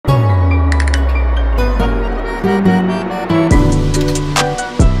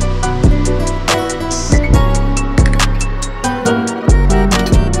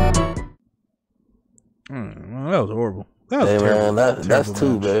That's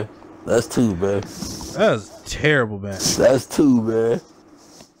two, man. That's two, man. That was terrible, man. That's two, man.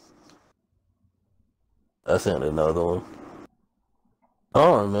 That's in another one. I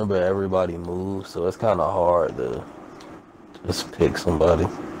don't remember everybody moves, so it's kind of hard to just pick somebody.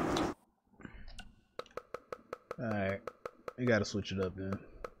 Alright. You gotta switch it up, then.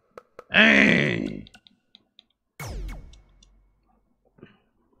 Hey!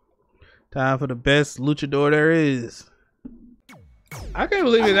 Time for the best luchador there is. I can't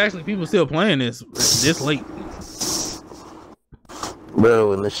believe it's actually people still playing this late. Bro,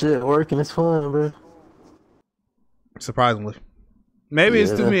 when the shit working, it's fun, bro. Surprisingly. Maybe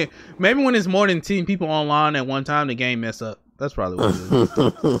it's too many. Maybe when it's more than 10 people online at one time, the game mess up. That's probably what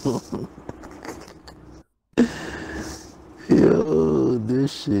it is. Yo,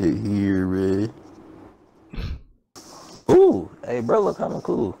 this shit here, man. Ooh, hey, bro, look kind of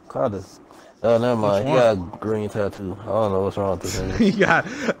cool. Kinda. Oh, never mind. He got a green tattoo. I don't know what's wrong with this nigga.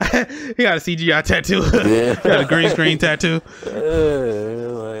 he got a CGI tattoo. Yeah. He got a green screen tattoo. Yeah,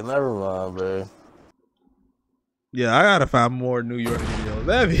 like, never mind, bro. Yeah, I gotta find more New York videos.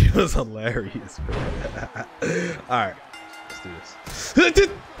 That video was hilarious, bro. Alright, let's do this.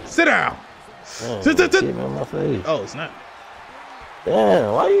 Sit down. Damn, keep me on my face. Oh, snap.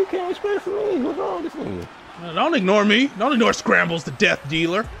 Damn, why you can't respect for me? What's wrong with this nigga? Don't ignore me. Don't ignore Scrambles, the death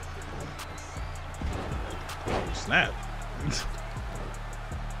dealer. Snap.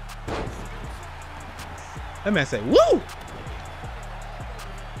 That man say, woo!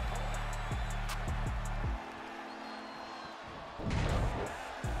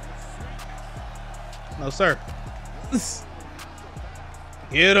 No, sir.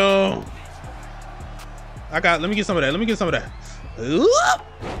 Get him. Let me get some of that. Let me get some of that.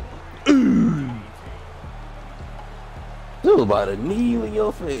 You about to knee you in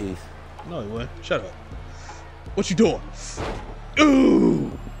your face. No, he wouldn't. Shut up. What you doing?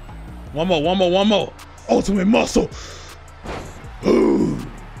 Ooh. One more. Ultimate muscle. Ooh.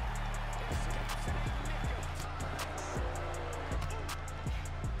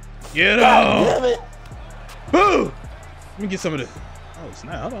 Get him. Damn it. Boo. Let me get some of this. Oh,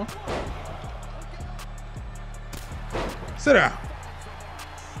 snap. Hold on. Sit down.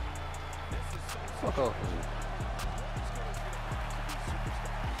 Fuck off.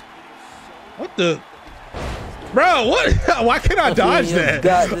 What the? Bro, what? Why can't I dodge that?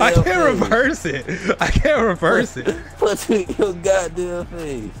 I can't reverse it. I can't reverse it. Put you in your goddamn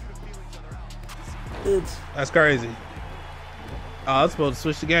face. Bitch. That's crazy. Oh, I was supposed to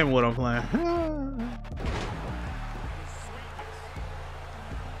switch the game with what I'm playing.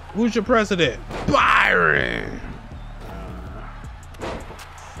 Who's your president? Byron.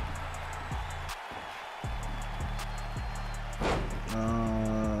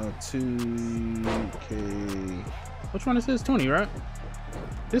 2K. Which one is this? 20, right?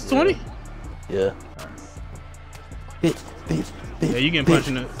 This 20? Yeah. Bitch. Yeah, you getting punched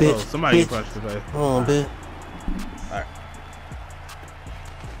in the. Bitch, oh, somebody getting punched in the face. Hold on, bitch. Alright.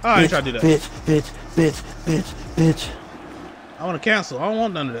 Oh, I ain't trying to do that. Bitch. I want to cancel. I don't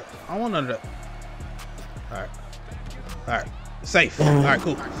want none of that. Alright. Safe. Alright,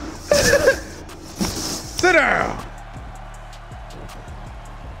 cool. Sit down.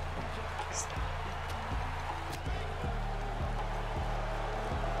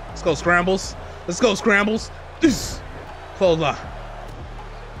 Let's go, Scrambles. Close line.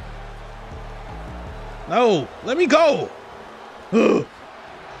 No, let me go. Whoop.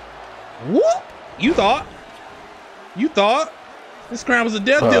 You thought. This Scramble's a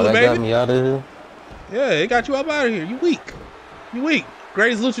death dealer, baby. Got me out of here. Yeah, it got you up out of here. You weak.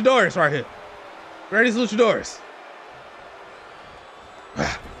 Greatest luchadores right here.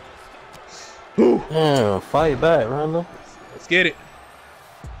 Damn, fight back, Randall. Let's get it.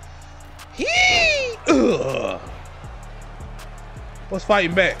 What's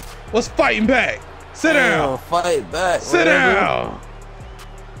fighting back? Sit down. Fight back. Sit down.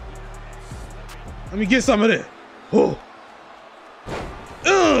 Let me get some of this.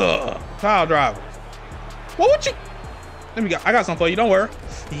 Pile driver. What would you? I got something for you. Don't worry.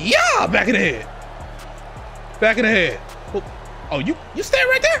 Yeah, back in the head. Oh, you stand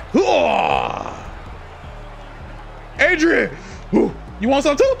right there. Adrian, you want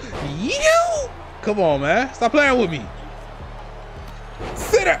some too? You. Come on, man. Stop playing with me.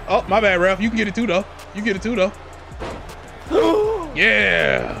 Sit down. Oh, my bad, ref. You can get it too, though.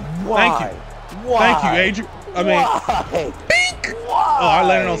 Yeah. Why? Thank you, Adrian. I mean, why? Bink. Why? Oh, I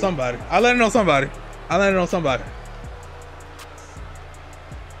landed on somebody.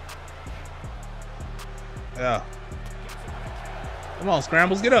 Yeah. Come on,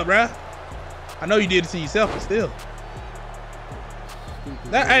 Scrambles, get up, bruh. I know you did it to yourself, but still.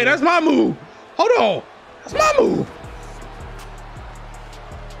 Hey, that's my move. Hold on. That's my move.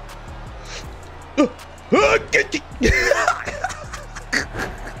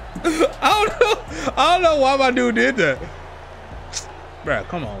 I don't know why my dude did that. Bruh,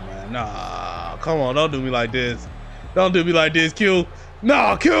 come on, man. Nah, come on. Don't do me like this. Don't do me like this, Q.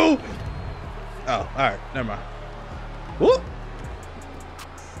 Nah, Q. Oh, all right. Never mind. Whoop.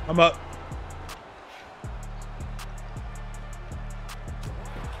 I'm up.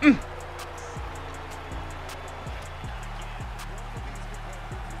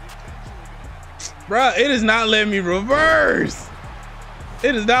 Bruh, it is not letting me reverse.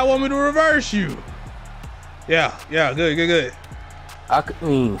 It does not want me to reverse you. Yeah, good. I couldn't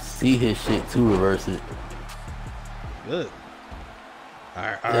even see his shit to reverse it. Good. All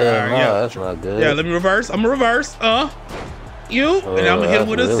right, yeah. That's not good. Yeah, let me reverse. I'm gonna reverse. And I'm gonna hit him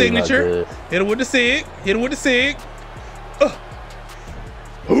with a signature. Hit him with the sig. Hit him with the sig.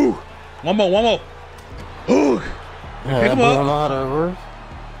 Ooh. One more. Ooh. Yeah, pick him up.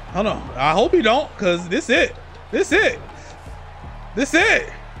 Hold on. I hope he don't, cause this it.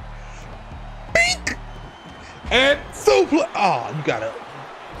 Beak. And suplex. Oh, you got it.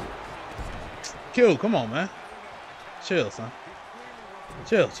 Q, come on, man. Chill, son.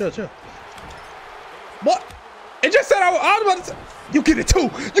 Chill. What? It just said I was about to say, you get it too.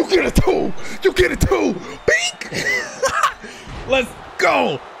 Beak. Let's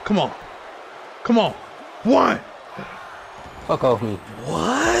go. Come on. One. Fuck off me.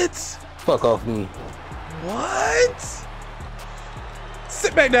 What? Fuck off me. What?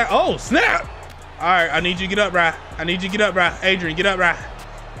 Sit back down. Oh, snap. All right, I need you to get up, Rye. Adrian, get up, Rye.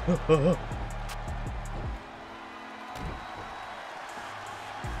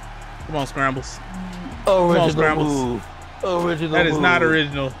 Come on, Scrambles. Original move. That is not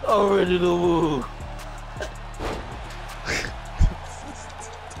original. Original move.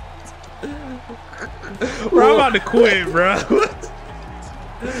 Bro, I'm about to quit, bro. All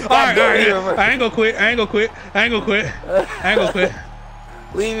right. I ain't gonna quit.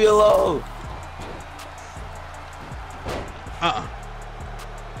 Leave me alone.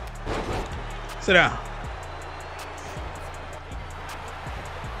 Sit down.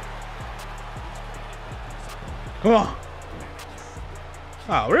 Come on.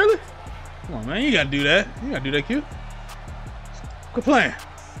 Oh, really? Come on, man. You gotta do that. Q. Quit playing.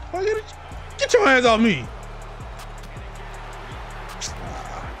 Get your hands off me.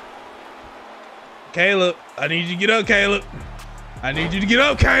 Caleb, I need you to get up, Caleb.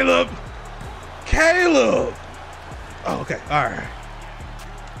 Caleb. Oh, okay. All right.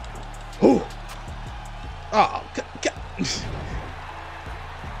 Ooh. Oh,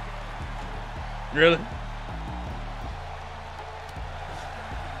 really?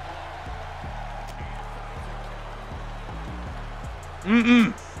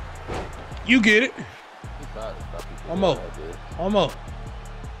 You get it. One more.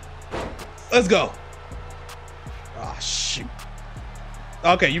 Let's go. Oh, shoot.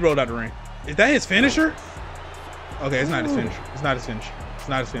 Okay, you rolled out the ring. Is that his finisher? Okay, it's not his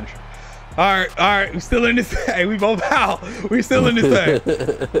finisher. All right. We still in this. Hey, we both out. We still in this thing.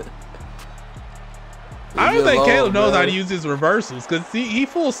 I don't think Caleb knows how to use his reversals because he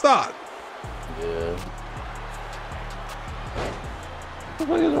full stock. Yeah. What the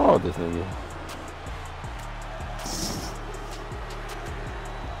fuck is wrong with this nigga?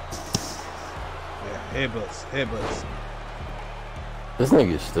 Yeah, headbutts. This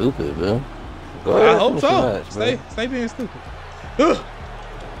nigga's stupid, man. Go ahead. I hope so. Match, stay being stupid.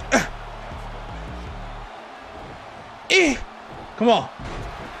 Come on.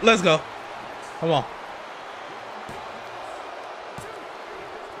 Let's go. Come on.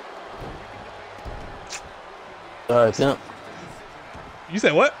 All right, Tim. You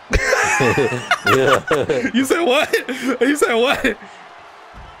said what? Yeah. You said what?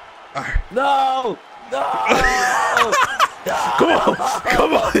 All right. No. Come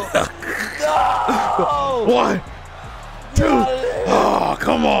on. No. 1, 2. Oh,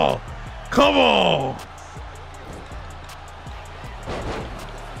 come on.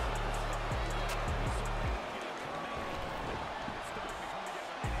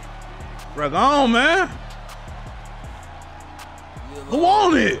 Bro, go on, man. Who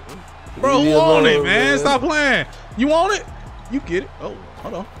want it? Bro, who want it, man? Stop playing. You want it? You get it. Oh,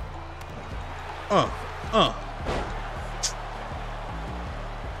 hold on.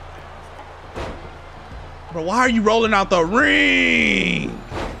 Bro, why are you rolling out the ring?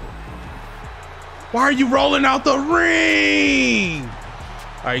 All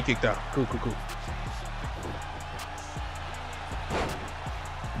right, you kicked out. Cool.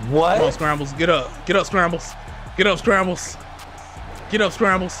 What? Come on, Scrambles. Get up, Scrambles. Get up,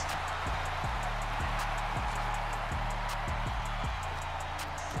 Scrambles.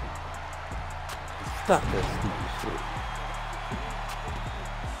 Stop that stupid shit.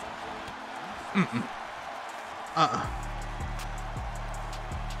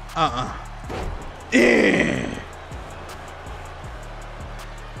 Yeah.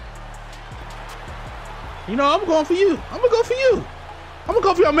 You know, I'm going for you. I'm gonna go for you. I'm gonna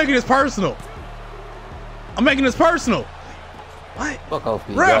go for you. I'm making this personal. I'm making this personal. What? Fuck off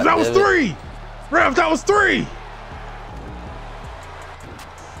me. Rev, that was 3. Rev, that was 3.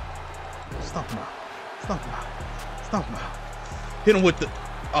 Stomp him out. Stomp him out. Stomp him out. Hit him with the.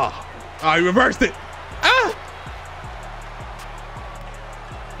 Oh, he reversed it. Ah!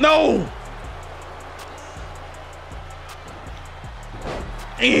 No!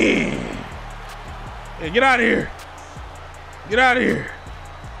 Yeah, get out of here. Get out of here.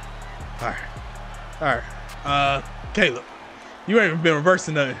 All right. Caleb, you ain't even been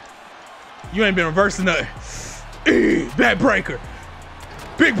reversing nothing. You ain't been reversing nothing. Back breaker.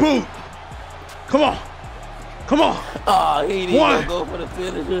 Big boot. Come on. Come on. Oh, he didn't 1, even go for the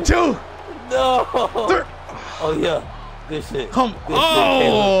finisher. 2. No. 3. Oh, yeah. Good shit. Come Good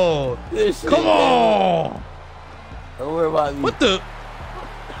on. Shit, good shit, Come on. Don't worry about me. What the?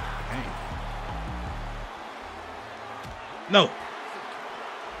 No.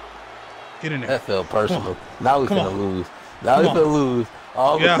 Get in there. That felt personal. Now we Come finna on. lose. Now we finna lose.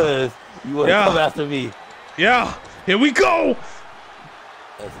 All because you want to come after me. Yeah. Here we go.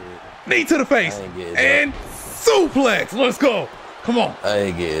 That's it. Knee to the face. And suplex. Let's go. Come on. I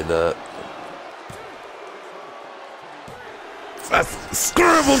ain't getting up. That's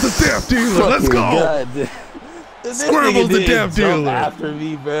Scrambles the Death Dealer. Let's go. Scrambles the Death Dealer. After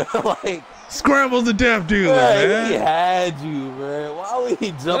me, bro. Like. Scrambles the Death Dealer, man. He had you, bro. Why would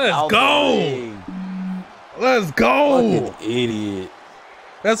he jump out the ring? Let's go. Fucking idiot.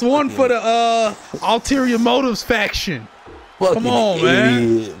 That's one for the Ulterior Motives faction. Come on,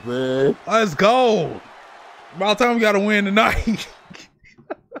 idiot, man. Let's go. About time we got to win tonight.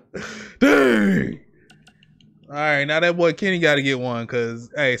 Dang. All right, now that boy Kenny got to get one because,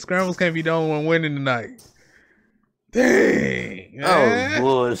 hey, Scrambles can't be the only one winning tonight. Dang, man. That was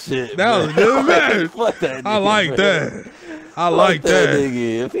bullshit. That was a good match. Fuck that nigga, I like that. I like that.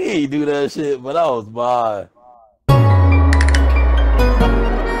 Nigga. If he ain't do that shit, but that was mine.